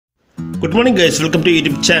Good morning guys, welcome to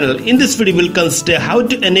YouTube channel. In this video we'll consider how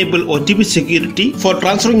to enable OTP security for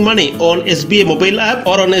transferring money on SBI mobile app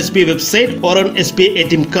or on SBI website or on SBI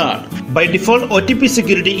ATM card. By default, OTP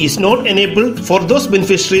security is not enabled for those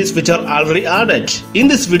beneficiaries which are already added. In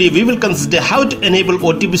this video we will consider how to enable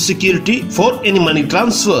OTP security for any money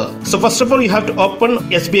transfer. So first of all, you have to open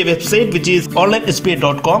SBI website, which is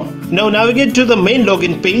onlinesbi.com. Now navigate to the main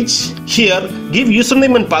login page. Here give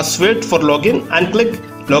username and password for login and click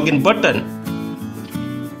login button.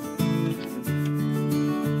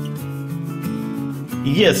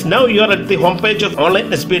 Yes, now you are at the homepage of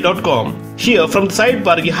onlinesbi.com. Here from the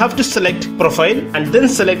sidebar you have to select profile and then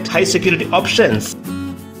select high security options.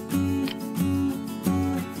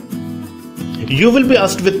 You will be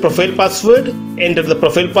asked with profile password. Enter the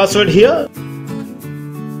profile password here.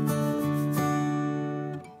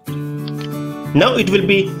 Now it will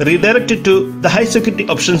be redirected to the high security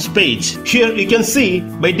options page. Here you can see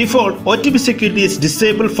by default OTP security is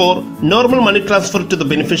disabled for normal money transfer to the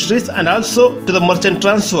beneficiaries and also to the merchant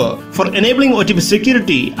transfer. For enabling OTP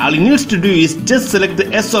security, all you need to do is just select the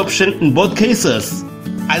S option in both cases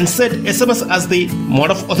and set SMS as the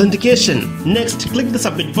mode of authentication. Next, click the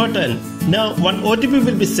submit button. Now one OTP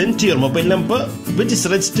will be sent to your mobile number which is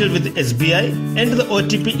registered with SBI. Enter the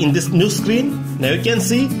OTP in this new screen. Now you can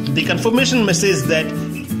see the confirmation message that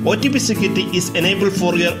OTP security is enabled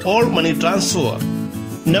for your all money transfer.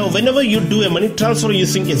 Now whenever you do a money transfer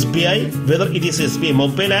using SBI, whether it is SBI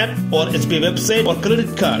mobile app or SBI website or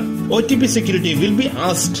credit card, OTP security will be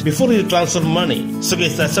asked before you transfer money. So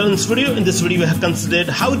guys, that's all in this video. In this video we have considered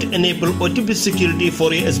how to enable OTP security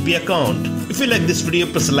for your SBI account. If you like this video,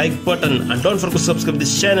 press the like button and don't forget to subscribe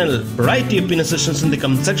this channel. Write your opinion suggestions in the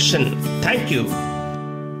comment section. Thank you.